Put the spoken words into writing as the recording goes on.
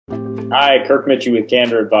Hi, Kirk Mitchie with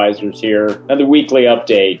Candor Advisors here. Another weekly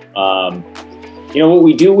update. What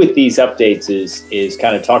we do with these updates is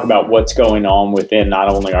kind of talk about what's going on within not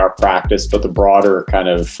only our practice, but the broader kind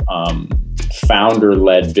of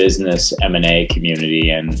founder-led business M&A community.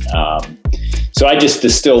 And so I just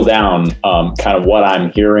distill down kind of what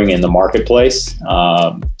I'm hearing in the marketplace.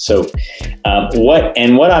 What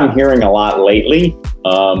I'm hearing a lot lately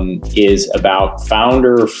is about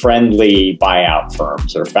founder-friendly buyout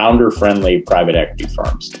firms or founder-friendly private equity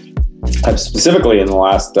firms. I've specifically in the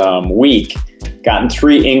last week gotten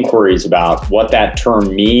 3 inquiries about what that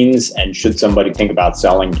term means and should somebody think about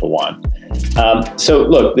selling to one. So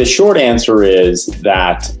look, the short answer is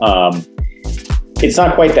that it's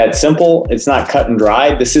not quite that simple. It's not cut and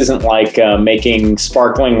dry. This isn't like making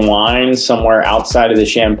sparkling wine somewhere outside of the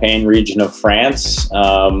Champagne region of France,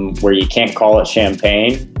 where you can't call it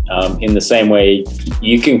champagne. In the same way,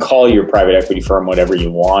 you can call your private equity firm whatever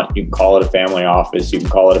you want. You can call it a family office. You can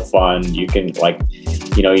call it a fund. You can you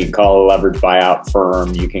can call it a leverage buyout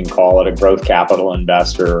firm. You can call it a growth capital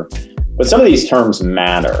investor. But some of these terms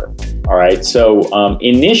matter. All right. So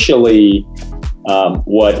initially,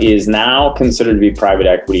 what is now considered to be private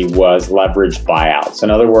equity was leveraged buyouts.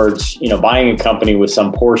 In other words, buying a company with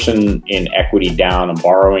some portion in equity down and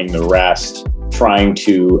borrowing the rest, trying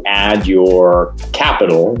to add your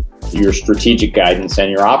capital, your strategic guidance, and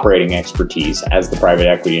your operating expertise as the private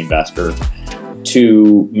equity investor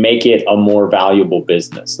to make it a more valuable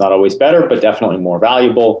business. Not always better, but definitely more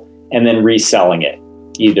valuable, and then reselling it,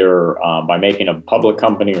 either by making a public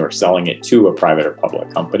company or selling it to a private or public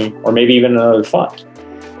company, or maybe even another fund.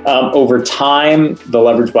 Over time, the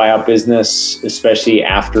leverage buyout business, especially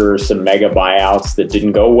after some mega buyouts that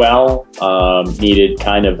didn't go well, needed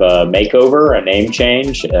kind of a makeover, a name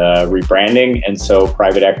change, rebranding, and so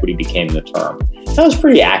private equity became the term. That was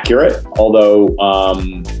pretty accurate, although,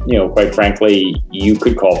 quite frankly, you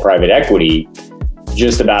could call private equity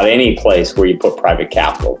just about any place where you put private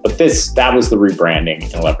capital. But that was the rebranding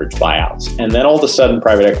and leverage buyouts. And then all of a sudden,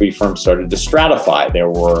 private equity firms started to stratify. There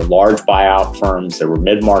were large buyout firms, there were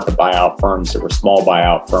mid-market buyout firms, there were small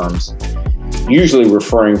buyout firms, usually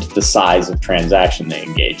referring to the size of transaction they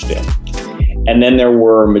engaged in. And then there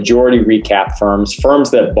were majority recap firms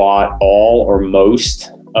that bought all or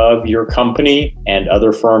most of your company, and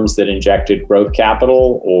other firms that injected growth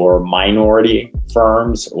capital, or minority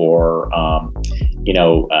firms, or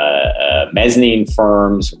mezzanine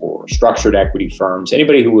firms, or structured equity firms.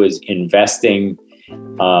 Anybody who was investing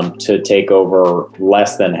to take over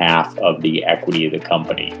less than half of the equity of the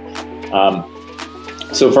company.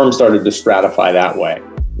 So firms started to stratify that way.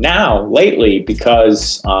 Now, lately,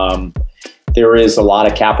 because there is a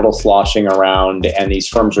lot of capital sloshing around and these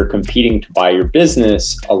firms are competing to buy your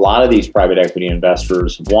business, a lot of these private equity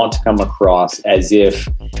investors want to come across as if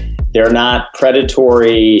they're not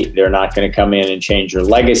predatory, they're not going to come in and change your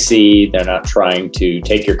legacy, they're not trying to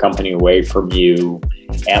take your company away from you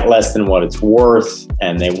at less than what it's worth,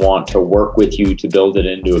 and they want to work with you to build it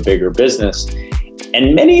into a bigger business.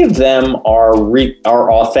 And many of them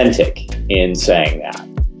are authentic in saying that.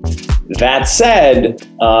 That said,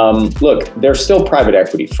 look, they're still private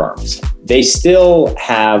equity firms. They still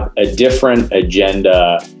have a different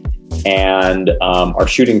agenda and are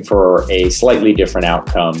shooting for a slightly different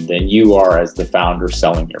outcome than you are as the founder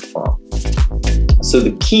selling your firm. So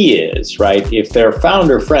the key is, right, if they're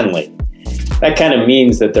founder friendly, that kind of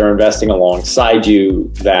means that they're investing alongside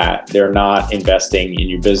you, that they're not investing in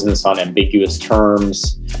your business on ambiguous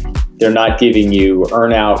terms. They're not giving you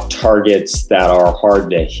earnout targets that are hard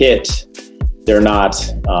to hit. They're not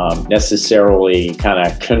necessarily kind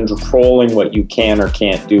of controlling what you can or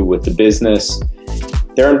can't do with the business.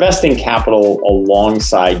 They're investing capital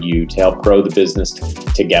alongside you to help grow the business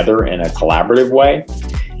together in a collaborative way.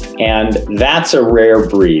 And that's a rare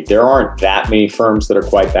breed. There aren't that many firms that are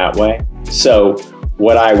quite that way. So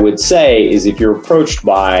what I would say is if you're approached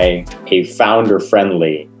by a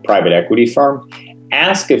founder-friendly private equity firm,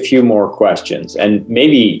 ask a few more questions. And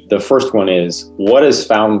maybe the first one is, what does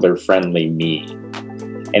founder-friendly mean?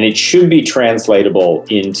 And it should be translatable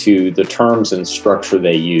into the terms and structure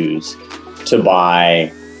they use to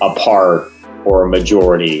buy a part or a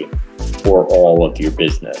majority or all of your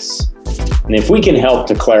business. And if we can help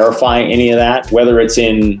to clarify any of that, whether it's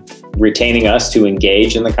in retaining us to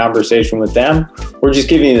engage in the conversation with them, or just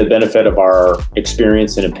giving you the benefit of our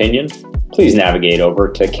experience and opinion, please navigate over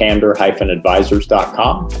to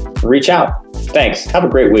candor-advisors.com and reach out. Thanks. Have a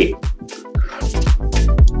great week.